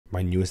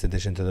My newest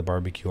addition to the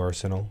barbecue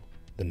arsenal,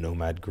 the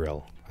NOMAD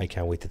Grill. I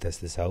can't wait to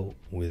test this out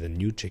with a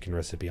new chicken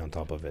recipe on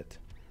top of it.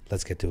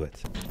 Let's get to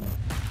it.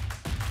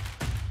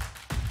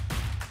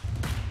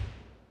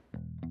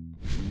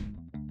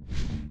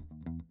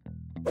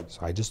 So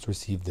I just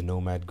received the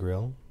NOMAD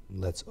Grill.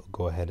 Let's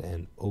go ahead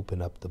and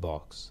open up the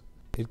box.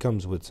 It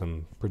comes with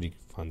some pretty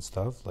fun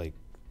stuff like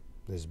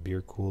this beer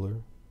cooler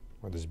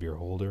or this beer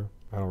holder.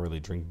 I don't really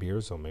drink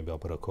beer, so maybe I'll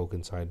put a Coke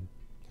inside.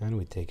 And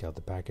we take out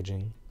the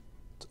packaging.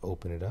 Let's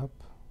open it up.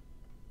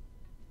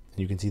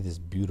 And you can see this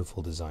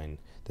beautiful design.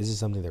 This is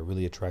something that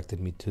really attracted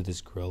me to this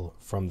grill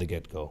from the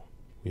get-go.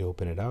 We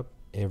open it up.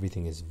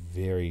 Everything is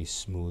very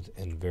smooth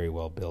and very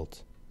well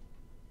built.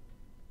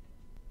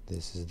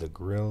 This is the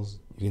grills.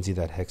 You can see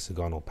that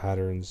hexagonal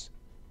patterns.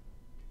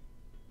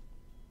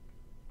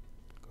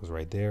 Goes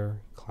right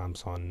there.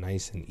 Clamps on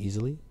nice and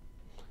easily.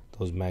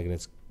 Those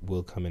magnets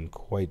will come in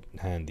quite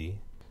handy.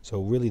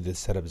 So really the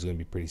setup is going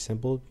to be pretty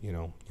simple.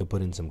 You'll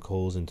put in some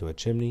coals into a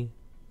chimney,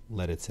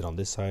 let it sit on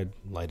this side,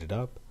 light it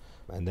up,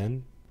 and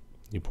then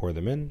you pour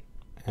them in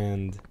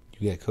and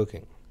you get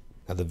cooking.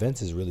 Now the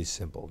vents is really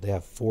simple. They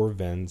have 4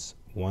 vents,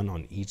 one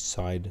on each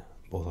side,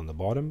 both on the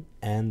bottom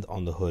and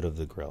on the hood of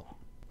the grill.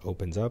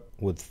 Opens up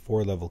with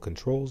 4 level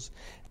controls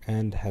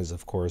and has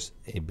of course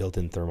a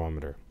built-in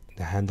thermometer.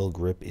 The handle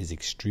grip is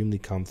extremely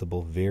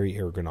comfortable, very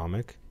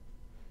ergonomic.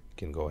 You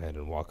can go ahead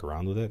and walk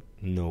around with it,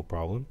 no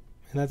problem.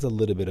 And that's a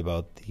little bit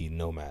about the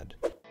NOMAD.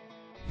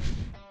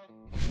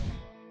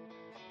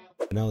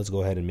 Now let's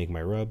go ahead and make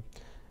my rub.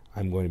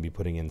 I'm going to be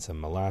putting in some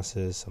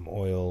molasses, some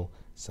oil,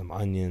 some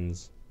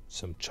onions,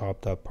 some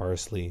chopped up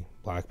parsley,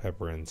 black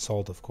pepper and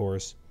salt of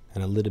course,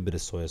 and a little bit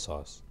of soy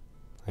sauce.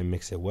 I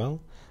mix it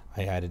well.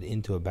 I add it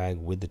into a bag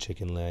with the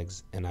chicken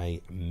legs and I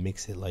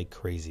mix it like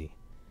crazy.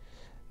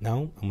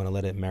 Now I'm going to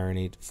let it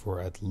marinate for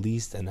at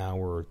least an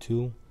hour or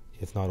 2,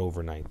 if not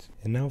overnight.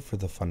 And now for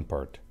the fun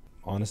part.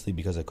 Honestly,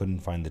 because I couldn't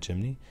find the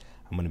chimney,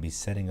 I'm going to be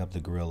setting up the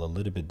grill a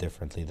little bit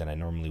differently than I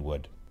normally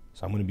would.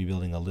 So I'm going to be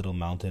building a little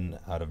mountain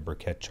out of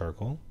briquette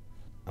charcoal.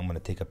 I'm going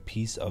to take a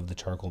piece of the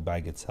charcoal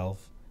bag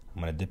itself.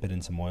 I'm going to dip it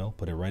in some oil,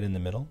 put it right in the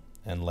middle,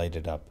 and light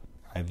it up.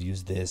 I've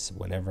used this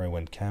whenever I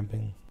went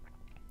camping,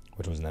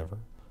 which was never.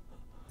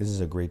 This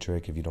is a great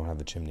trick if you don't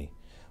have a chimney.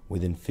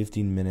 Within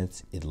 15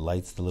 minutes, it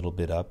lights the little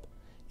bit up.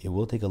 It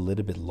will take a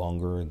little bit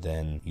longer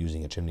than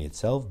using a chimney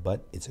itself,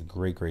 but it's a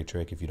great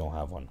trick if you don't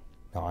have one.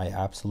 Now, I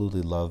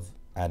absolutely love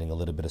adding a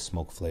little bit of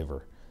smoke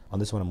flavor. On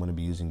this one, I'm going to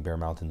be using Bear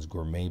Mountain's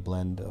gourmet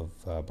blend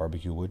of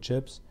barbecue wood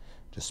chips.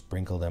 Just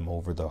sprinkle them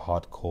over the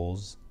hot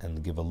coals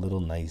and give a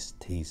little nice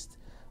taste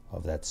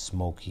of that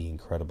smoky,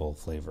 incredible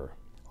flavor.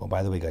 Oh,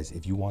 by the way, guys,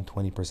 if you want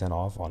 20%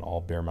 off on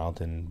all Bear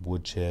Mountain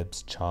wood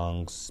chips,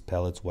 chunks,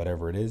 pellets,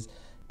 whatever it is,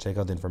 check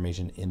out the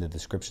information in the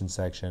description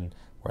section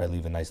where I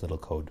leave a nice little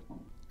code.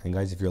 And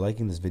guys, if you're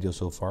liking this video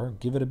so far,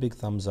 give it a big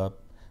thumbs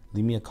up.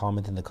 Leave me a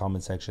comment in the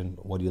comment section.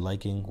 What are you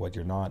liking? What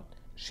you're not?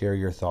 Share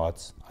your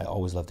thoughts. I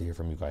always love to hear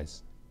from you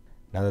guys.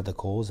 Now that the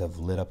coals have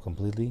lit up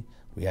completely,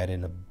 we add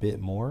in a bit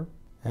more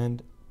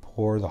and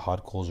pour the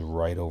hot coals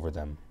right over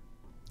them.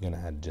 I'm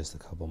going to add just a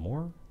couple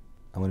more.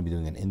 I'm going to be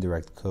doing an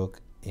indirect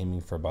cook,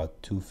 aiming for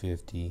about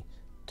 250,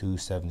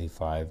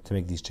 275 to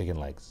make these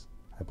chicken legs.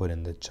 I put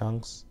in the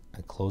chunks,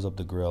 I close up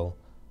the grill,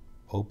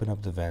 open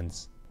up the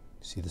vents.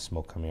 You see the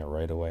smoke coming out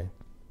right away.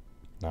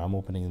 Now I'm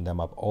opening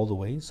them up all the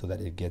way so that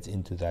it gets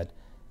into that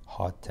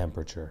hot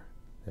temperature.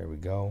 There we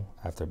go.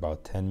 After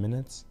about 10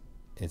 minutes,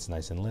 it's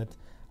nice and lit.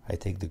 I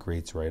take the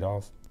grates right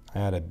off. I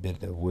add a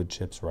bit of wood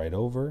chips right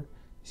over. You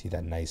see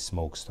that nice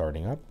smoke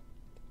starting up.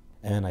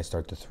 And I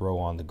start to throw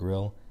on the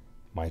grill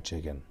my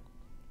chicken.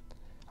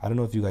 I don't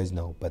know if you guys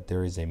know, but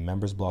there is a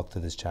members block to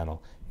this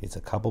channel. It's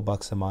a couple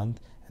bucks a month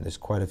and there's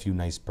quite a few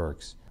nice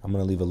perks. I'm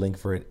going to leave a link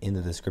for it in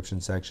the description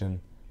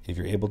section. If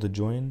you're able to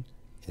join,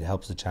 it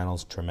helps the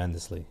channels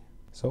tremendously.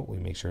 So we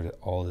make sure that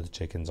all of the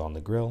chicken's on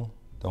the grill.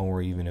 Don't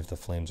worry even if the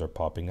flames are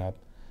popping up.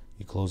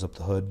 You close up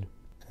the hood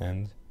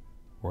and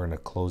we're going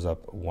to close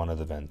up one of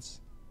the vents.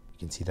 You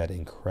can see that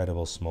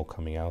incredible smoke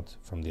coming out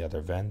from the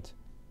other vent.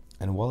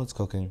 And while it's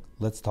cooking,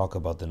 let's talk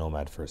about the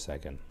NOMAD for a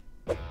second.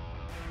 The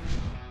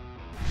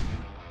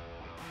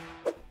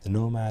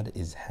NOMAD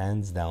is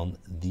hands down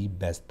the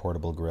best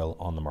portable grill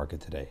on the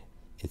market today.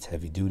 It's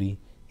heavy duty,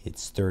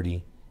 it's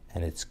sturdy,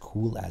 and it's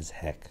cool as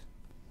heck.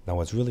 Now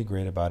what's really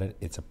great about it,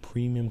 it's a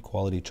premium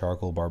quality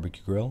charcoal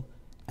barbecue grill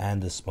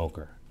and a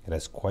smoker. It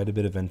has quite a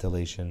bit of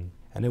ventilation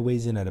and it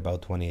weighs in at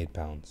about 28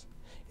 pounds.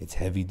 It's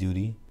heavy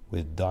duty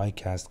with die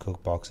cast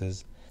cook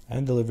boxes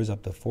and delivers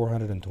up to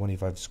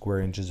 425 square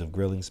inches of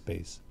grilling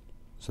space.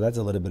 So that's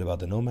a little bit about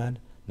the NOMAD.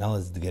 Now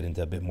let's get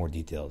into a bit more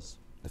details.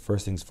 The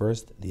first things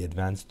first, the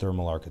advanced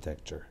thermal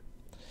architecture.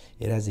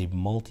 It has a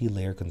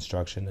multi-layer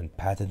construction and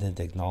patented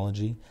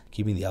technology,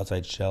 keeping the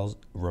outside shells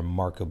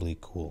remarkably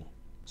cool.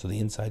 So the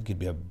inside could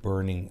be a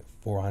burning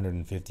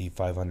 450,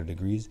 500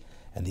 degrees,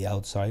 and the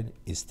outside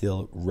is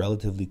still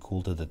relatively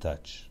cool to the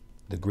touch.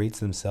 The grates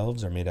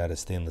themselves are made out of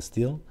stainless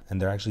steel,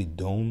 and they're actually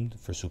domed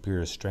for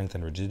superior strength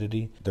and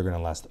rigidity. They're going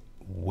to last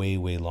way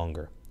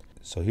longer.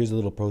 So here's a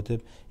little pro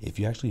tip. If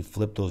you actually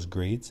flip those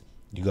grates,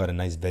 you got a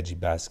nice veggie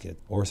basket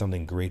or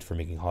something great for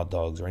making hot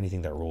dogs or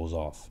anything that rolls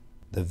off.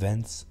 The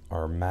vents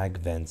are mag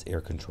vents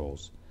air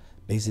controls.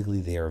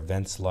 Basically, they are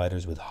vent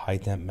sliders with high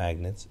temp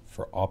magnets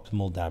for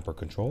optimal damper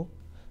control.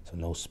 So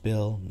no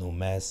spill, no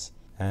mess,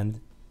 and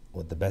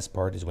what the best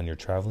part is when you're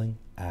traveling,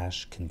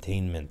 ash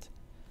containment.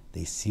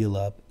 They seal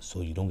up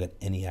so you don't get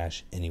any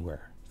ash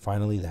anywhere.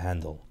 Finally, the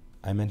handle.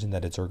 I mentioned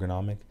that it's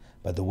ergonomic,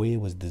 but the way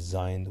it was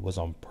designed was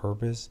on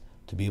purpose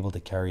to be able to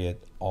carry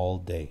it all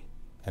day.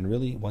 And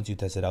really, once you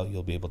test it out,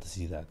 you'll be able to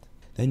see that.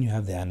 Then you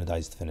have the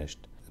anodized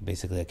finished.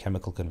 Basically a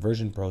chemical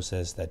conversion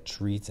process that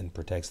treats and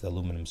protects the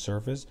aluminum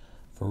surface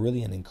for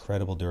really an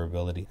incredible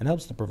durability and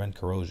helps to prevent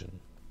corrosion.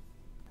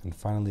 And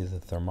finally, the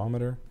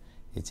thermometer.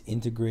 It's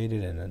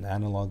integrated in an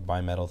analog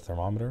bimetal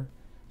thermometer,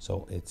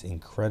 so it's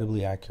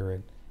incredibly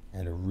accurate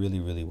and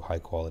really high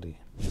quality.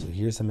 So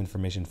here's some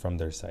information from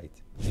their site.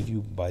 If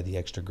you buy the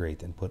extra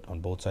grate and put on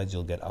both sides,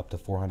 you'll get up to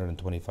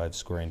 425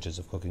 square inches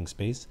of cooking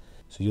space.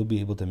 So you'll be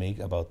able to make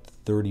about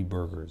 30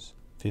 burgers,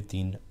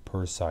 15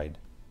 per side.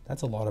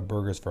 That's a lot of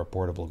burgers for a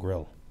portable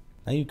grill.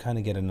 Now you kind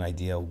of get an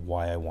idea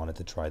why I wanted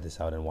to try this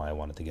out and why I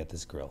wanted to get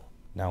this grill.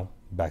 Now,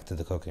 back to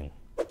the cooking.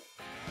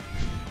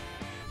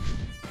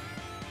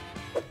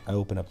 I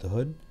open up the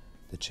hood.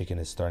 The chicken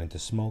is starting to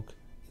smoke.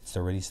 It's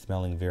already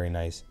smelling very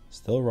nice.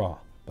 Still raw,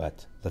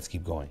 but let's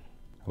keep going.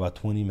 About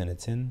 20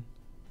 minutes in,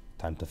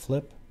 time to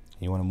flip.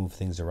 You want to move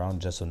things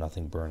around just so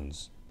nothing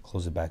burns.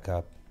 Close it back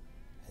up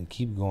and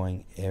keep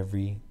going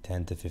every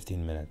 10 to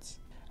 15 minutes.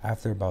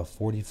 After about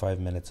 45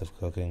 minutes of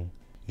cooking,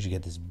 you should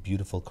get this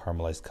beautiful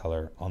caramelized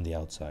color on the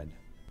outside.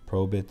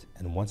 Probe it,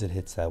 and once it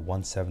hits that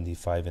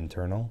 175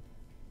 internal,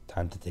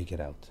 time to take it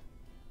out.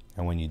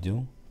 And when you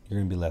do, you're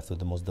going to be left with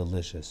the most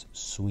delicious,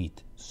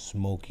 sweet,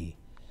 smoky,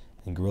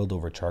 and grilled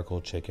over charcoal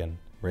chicken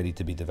ready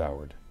to be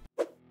devoured.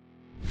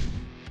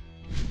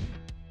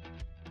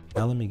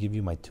 Now let me give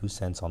you my 2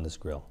 cents on this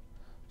grill.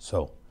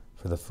 So,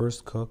 for the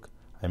first cook,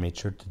 I made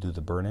sure to do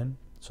the burn-in.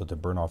 So to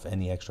burn off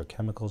any extra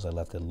chemicals, I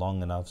left it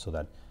long enough so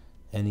that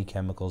any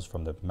chemicals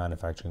from the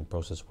manufacturing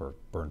process were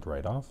burned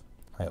right off.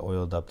 I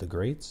oiled up the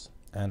grates,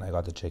 and I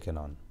got the chicken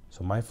on.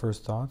 So my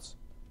first thoughts,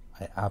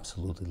 I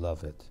absolutely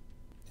love it.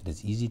 It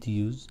is easy to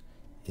use.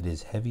 It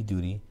is heavy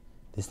duty.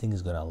 This thing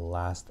is going to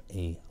last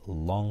a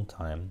long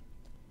time.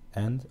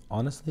 And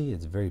honestly,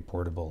 it's very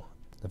portable.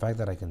 The fact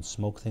that I can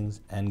smoke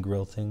things and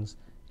grill things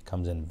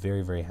comes in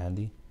very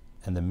handy.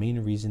 And the main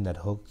reason that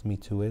hooked me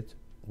to it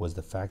was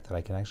the fact that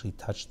I can actually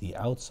touch the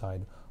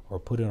outside or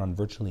put it on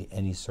virtually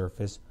any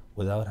surface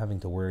without having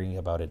to worry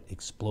about it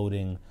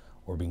exploding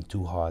or being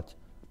too hot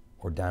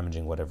or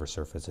damaging whatever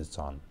surface it's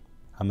on.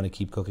 I'm going to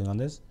keep cooking on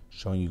this,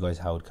 showing you guys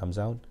how it comes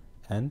out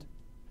and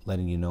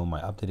letting you know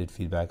my updated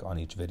feedback on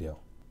each video.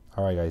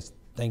 Alright guys,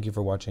 thank you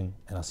for watching,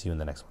 and I'll see you in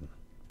the next one.